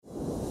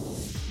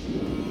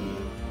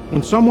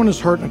When someone is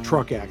hurt in a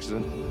truck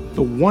accident,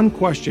 the one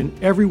question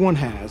everyone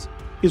has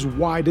is,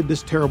 why did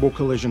this terrible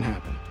collision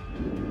happen?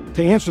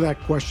 To answer that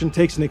question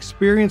takes an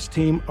experienced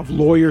team of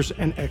lawyers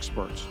and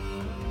experts.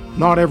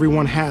 Not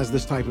everyone has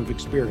this type of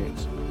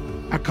experience.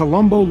 At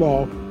Colombo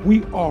Law,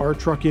 we are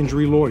truck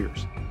injury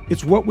lawyers.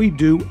 It's what we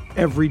do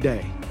every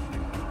day.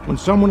 When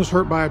someone is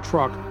hurt by a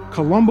truck,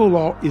 Colombo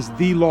Law is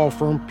the law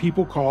firm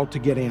people call to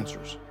get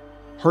answers.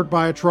 Hurt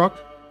by a truck?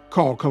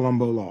 Call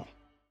Colombo Law.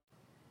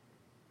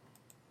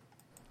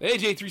 Hey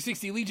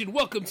J360 Legion,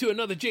 welcome to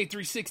another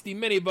J360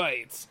 Mini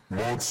Bites.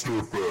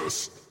 Monster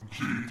Fest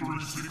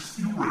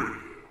J360 Ready.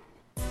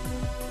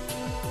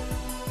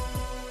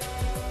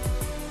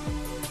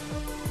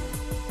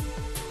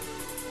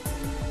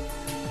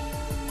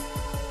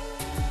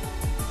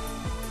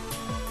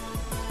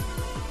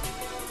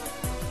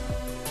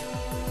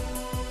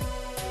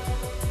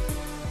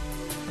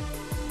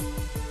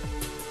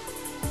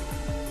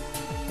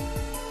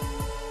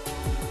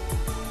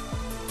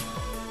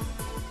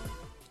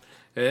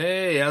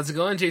 Hey, how's it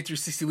going,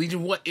 J360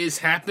 Legion? What is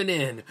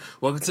happening?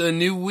 Welcome to a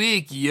new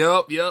week.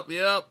 Yup.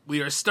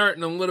 We are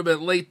starting a little bit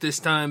late this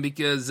time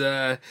because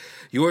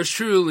yours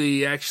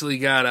truly actually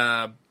got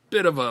a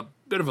bit of a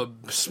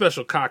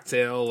special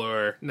cocktail,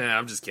 or nah,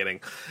 I'm just kidding.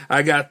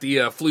 I got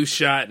the flu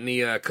shot and the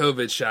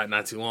COVID shot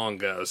not too long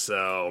ago,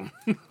 so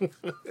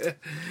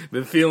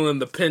been feeling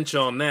the pinch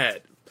on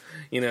that,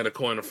 to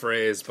coin a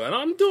phrase. But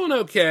I'm doing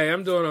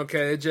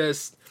okay.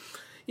 Just,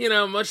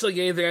 much like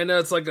anything, I know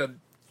it's like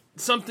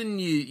something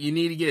you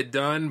need to get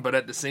done, but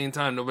at the same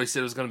time, nobody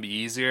said it was going to be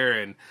easier,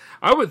 and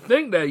I would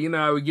think that,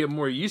 I would get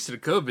more used to the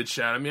COVID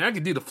shot. I mean, I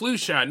could do the flu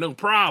shot, no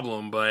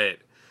problem, but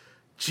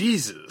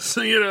Jesus,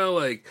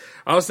 I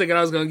was thinking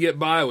I was going to get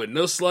by with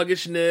no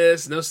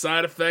sluggishness, no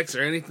side effects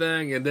or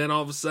anything, and then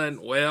all of a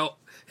sudden, well,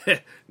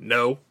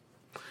 no.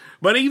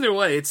 But either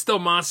way, it's still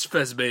Monster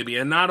Fest, baby,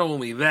 and not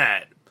only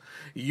that,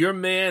 your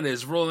man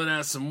is rolling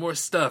out some more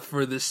stuff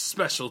for this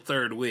special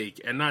third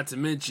week, and not to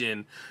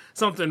mention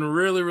something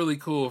really, really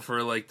cool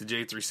for, the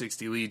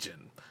J360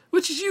 Legion,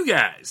 which is you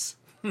guys.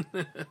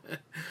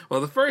 Well,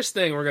 the first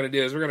thing we're going to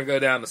do is we're going to go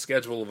down the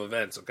schedule of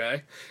events,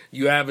 okay?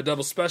 You have a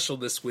double special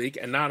this week,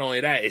 and not only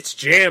that, it's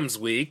Jams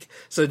Week,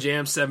 so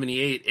Jam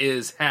 78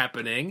 is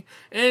happening,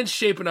 and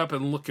shaping up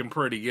and looking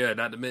pretty good.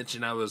 Not to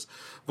mention, I was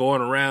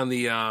going around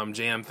the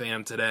Jam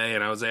fam today,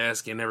 and I was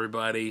asking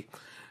everybody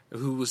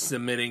who was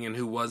submitting and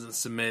who wasn't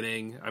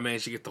submitting. I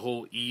managed to get the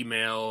whole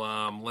email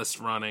list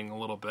running a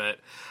little bit.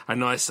 I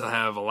know I still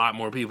have a lot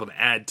more people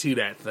to add to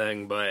that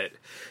thing, but,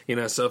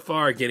 so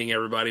far getting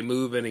everybody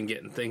moving and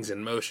getting things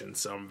in motion.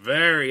 So I'm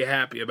very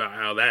happy about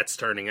how that's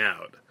turning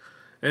out.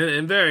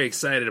 And very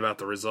excited about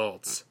the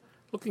results.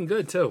 Looking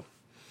good, too.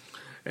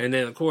 And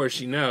then, of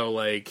course,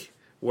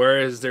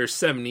 whereas there's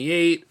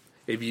 78,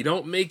 if you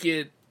don't make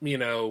it,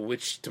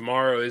 which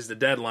tomorrow is the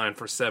deadline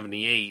for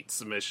 78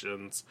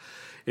 submissions,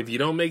 if you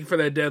don't make it for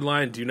that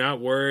deadline, do not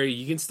worry.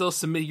 You can still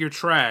submit your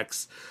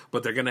tracks,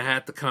 but they're going to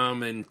have to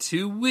come in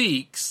 2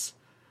 weeks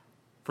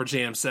for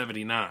Jam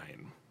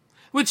 79,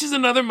 which is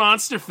another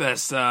Monster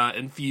Fest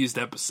infused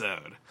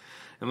episode.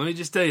 And let me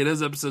just tell you,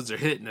 those episodes are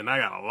hitting, and I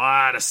got a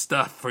lot of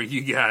stuff for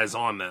you guys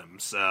on them.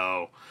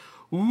 So,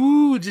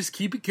 just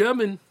keep it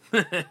coming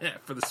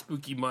for the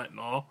spooky month and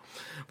all.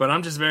 But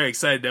I'm just very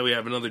excited that we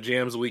have another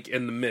Jams week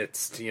in the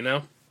midst,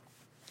 So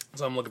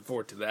I'm looking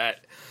forward to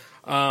that.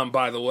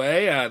 By the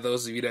way,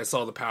 those of you that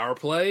saw the Power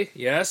Play,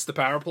 yes, the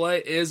Power Play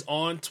is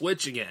on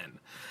Twitch again.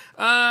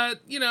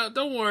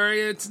 Don't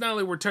worry, it's not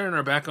like we're turning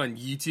our back on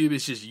YouTube,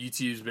 it's just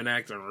YouTube's been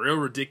acting real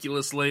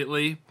ridiculous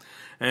lately,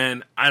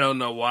 and I don't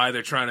know why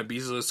they're trying to be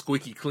so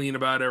squeaky clean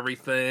about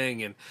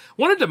everything, and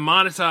wanted to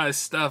monetize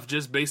stuff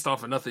just based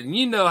off of nothing.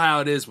 You know how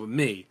it is with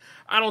me.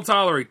 I don't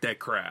tolerate that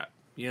crap.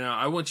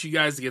 I want you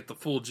guys to get the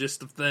full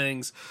gist of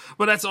things,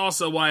 but that's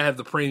also why I have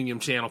the premium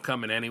channel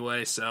coming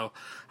anyway, so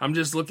I'm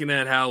just looking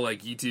at how,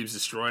 YouTube's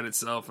destroying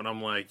itself, and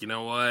I'm like, you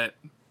know what?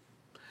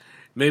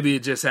 Maybe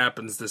it just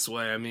happens this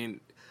way. I mean,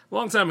 a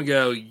long time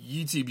ago,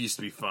 YouTube used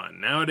to be fun.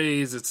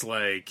 Nowadays, it's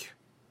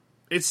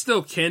it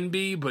still can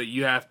be, but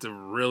you have to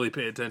really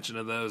pay attention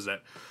to those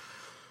that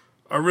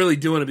are really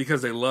doing it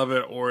because they love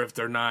it, or if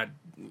they're not,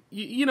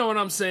 you know what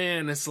I'm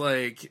saying? It's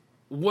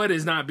what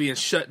is not being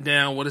shut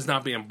down, what is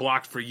not being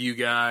blocked for you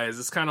guys.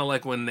 It's kind of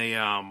like when they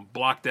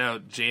blocked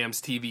out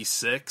Jams TV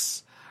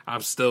 6.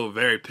 I'm still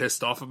very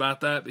pissed off about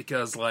that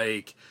because,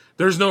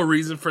 there's no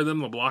reason for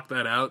them to block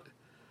that out.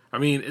 I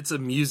mean, it's a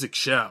music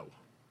show.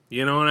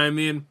 You know what I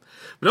mean?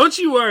 But don't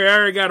you worry, I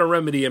already got a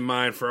remedy in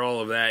mind for all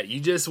of that. You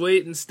just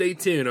wait and stay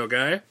tuned,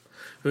 okay?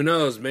 Who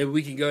knows? Maybe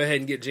we can go ahead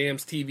and get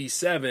Jams TV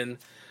 7.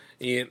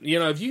 And,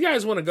 if you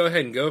guys want to go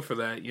ahead and go for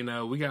that,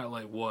 we got,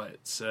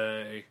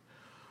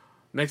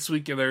 next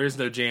week there is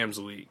no Jams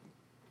week,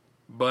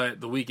 but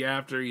the week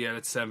after,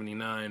 it's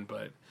 79,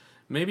 but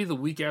maybe the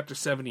week after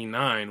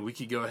 79, we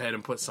could go ahead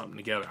and put something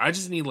together. I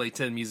just need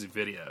 10 music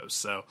videos,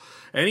 so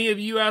any of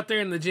you out there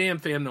in the Jam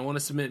fam that want to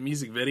submit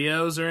music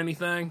videos or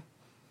anything,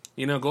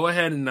 go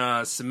ahead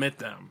and submit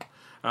them.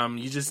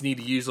 You just need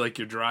to use like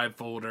your drive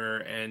folder,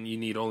 and you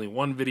need only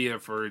one video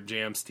for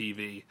Jams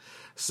TV.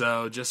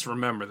 So just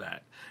remember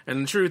that.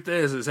 And the truth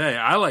is hey,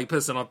 I like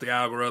pissing off the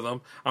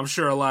algorithm. I'm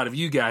sure a lot of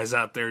you guys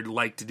out there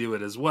like to do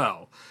it as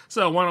well.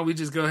 So why don't we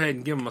just go ahead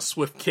and give them a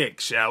swift kick,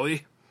 shall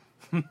we?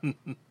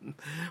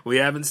 We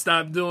haven't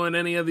stopped doing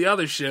any of the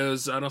other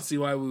shows, so I don't see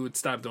why we would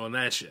stop doing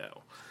that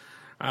show.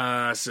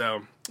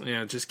 So,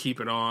 just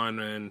keep it on,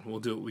 and we'll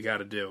do what we got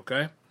to do,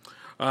 okay?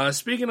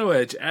 Speaking of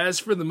which, as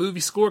for the movie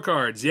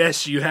scorecards,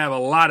 yes, you have a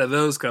lot of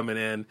those coming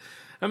in.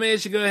 I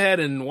managed to go ahead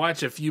and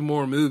watch a few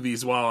more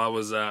movies while I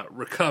was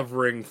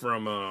recovering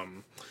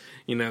from,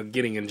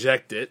 getting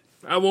injected.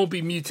 I won't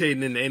be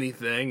mutating into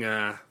anything,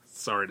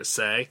 sorry to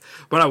say,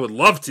 but I would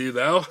love to,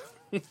 though.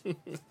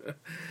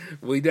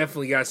 We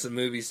definitely got some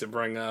movies to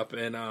bring up,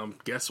 and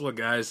guess what,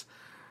 guys?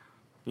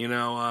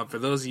 For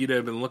those of you that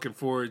have been looking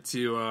forward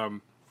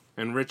to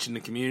enriching the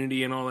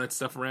community and all that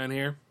stuff around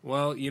here,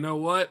 well, you know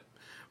what?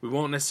 We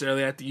won't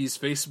necessarily have to use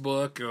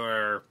Facebook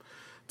or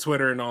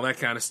Twitter and all that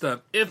kind of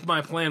stuff if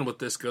my plan with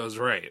this goes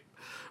right.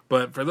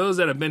 But for those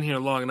that have been here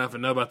long enough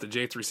and know about the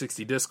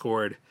J360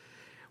 Discord,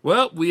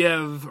 well, we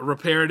have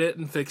repaired it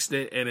and fixed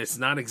it, and it's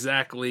not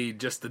exactly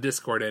just the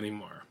Discord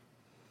anymore.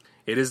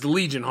 It is the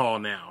Legion Hall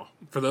now.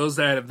 For those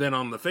that have been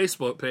on the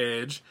Facebook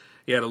page,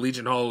 the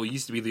Legion Hall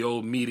used to be the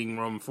old meeting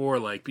room for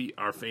like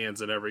our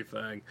fans and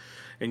everything.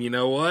 And you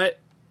know what?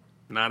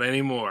 Not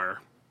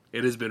anymore.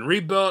 It has been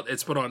rebuilt.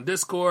 It's put on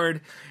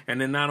Discord.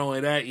 And then not only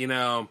that,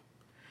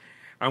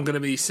 I'm going to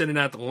be sending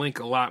out the link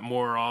a lot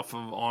more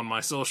on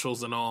my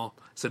socials and all,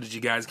 so that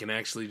you guys can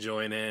actually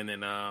join in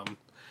and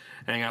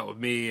hang out with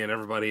me and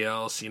everybody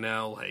else.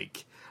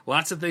 Like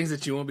lots of things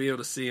that you won't be able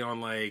to see on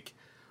like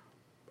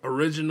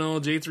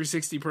original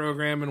J360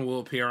 programming will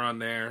appear on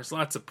there. There's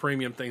lots of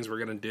premium things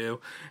we're going to do.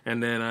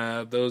 And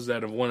then those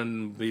that have wanted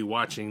to be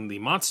watching the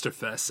Monster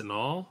Fest and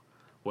all,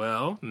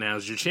 well,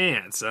 now's your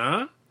chance,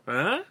 huh?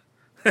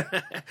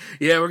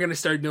 Yeah, we're going to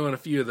start doing a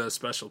few of those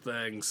special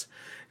things.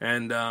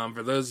 And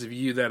for those of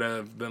you that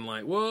have been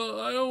like,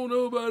 well, I don't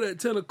know about at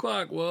 10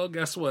 o'clock. Well,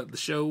 guess what? The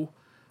show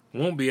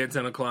won't be at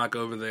 10 o'clock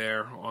over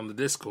there on the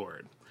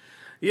Discord.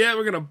 Yeah,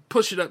 we're going to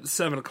push it up to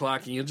 7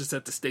 o'clock, and you'll just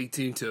have to stay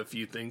tuned to a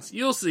few things.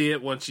 You'll see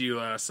it once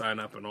you sign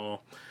up and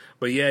all.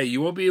 But yeah,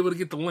 you won't be able to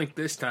get the link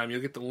this time.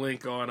 You'll get the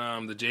link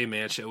on the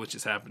J-Man show, which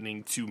is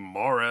happening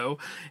tomorrow.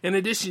 In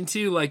addition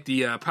to, like,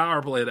 the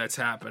Power Play that's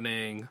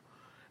happening.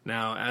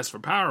 Now, as for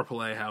Power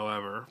Play,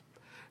 however,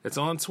 it's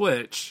on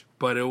Twitch,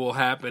 but it will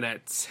happen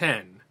at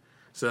 10.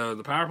 So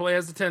the Power Play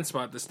has the 10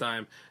 spot this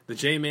time. The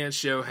J-Man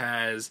show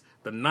has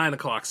the 9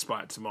 o'clock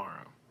spot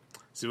tomorrow.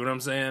 See what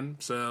I'm saying?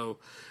 So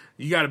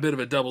you got a bit of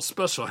a double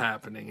special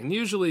happening, and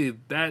usually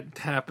that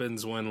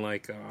happens when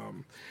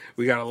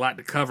we got a lot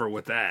to cover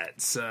with that.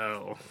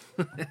 So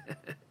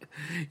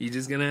you're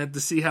just gonna have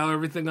to see how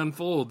everything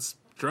unfolds.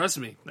 Trust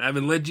me, I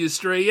haven't led you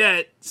astray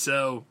yet.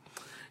 So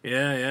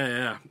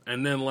yeah.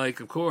 And then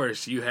of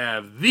course you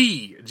have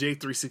the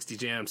J360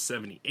 Jam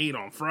 78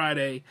 on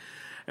Friday,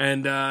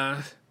 and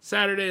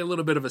Saturday a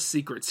little bit of a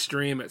secret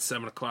stream at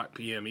 7 o'clock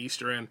p.m.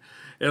 Eastern.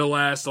 It'll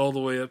last all the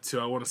way up to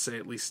I want to say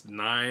at least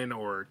 9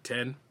 or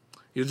 10.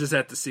 You'll just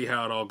have to see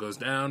how it all goes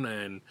down,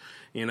 and,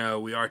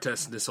 we are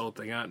testing this whole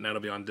thing out, and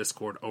that'll be on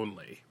Discord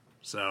only.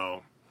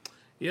 So,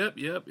 yep.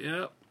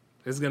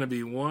 It's going to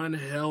be one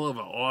hell of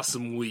an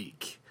awesome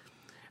week.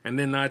 And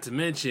then not to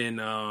mention,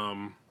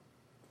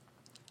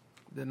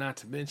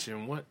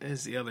 what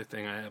is the other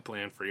thing I have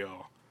planned for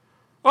y'all?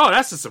 Oh,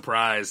 that's a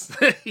surprise.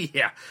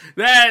 Yeah,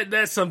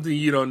 that's something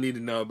you don't need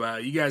to know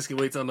about. You guys can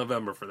wait till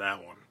November for that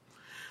one.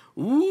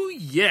 Ooh,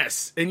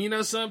 yes. And you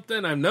know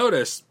something? I've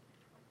noticed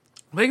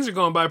things are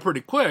going by pretty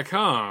quick,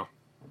 huh?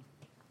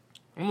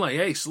 I'm like,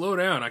 hey, slow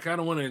down. I kind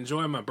of want to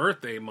enjoy my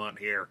birthday month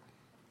here.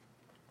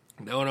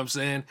 You know what I'm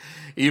saying?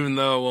 Even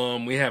though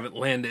we haven't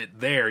landed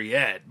there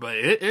yet, but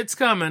it's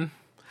coming.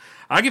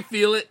 I can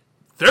feel it.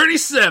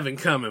 37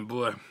 coming,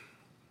 boy.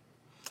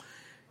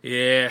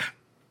 Yeah.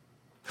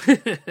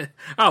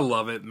 I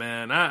love it,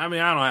 man. I mean,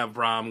 I don't have a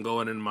problem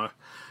going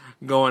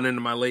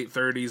into my late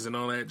 30s and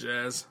all that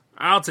jazz.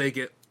 I'll take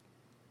it.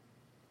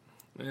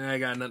 I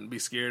got nothing to be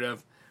scared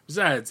of.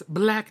 Besides,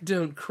 black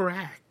don't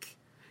crack,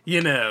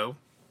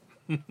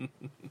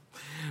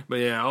 But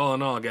yeah, all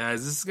in all,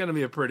 guys, this is going to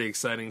be a pretty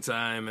exciting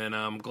time, and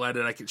I'm glad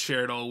that I could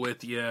share it all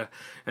with you.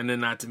 And then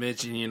not to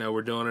mention,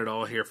 we're doing it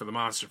all here for the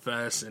Monster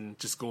Fest and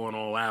just going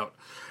all out.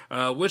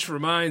 Which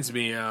reminds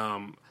me,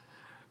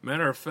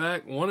 matter of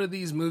fact, one of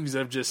these movies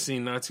I've just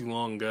seen not too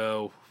long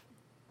ago,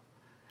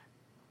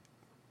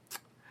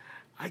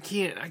 I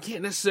can't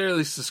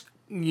necessarily,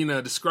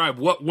 describe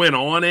what went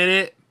on in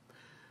it.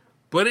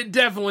 But it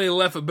definitely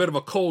left a bit of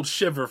a cold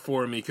shiver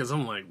for me, because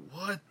I'm like,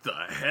 what the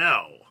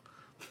hell?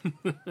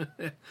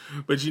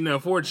 But,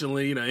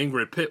 fortunately,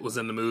 Ingrid Pitt was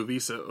in the movie,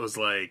 so it was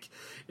like,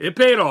 it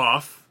paid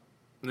off.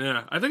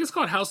 Yeah, I think it's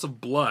called House of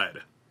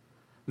Blood.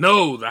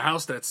 No, The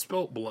House That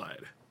Spilt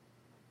Blood.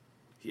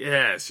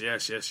 Yes.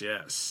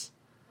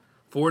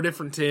 4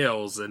 different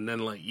tales, and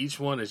then, each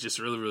one is just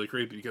really, really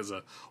creepy because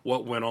of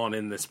what went on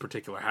in this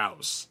particular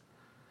house.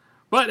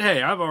 But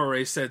hey, I've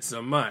already said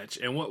so much.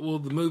 And what will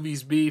the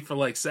movies be for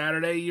like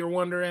Saturday, you're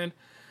wondering?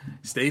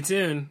 Stay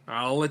tuned.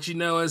 I'll let you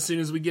know as soon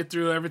as we get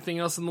through everything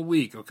else in the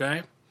week,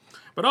 okay?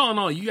 But all in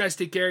all, you guys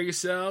take care of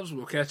yourselves.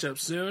 We'll catch up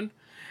soon.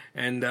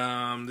 And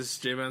this is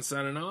J-Van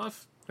signing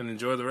off. And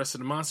enjoy the rest of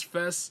the Monster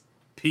Fest.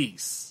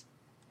 Peace.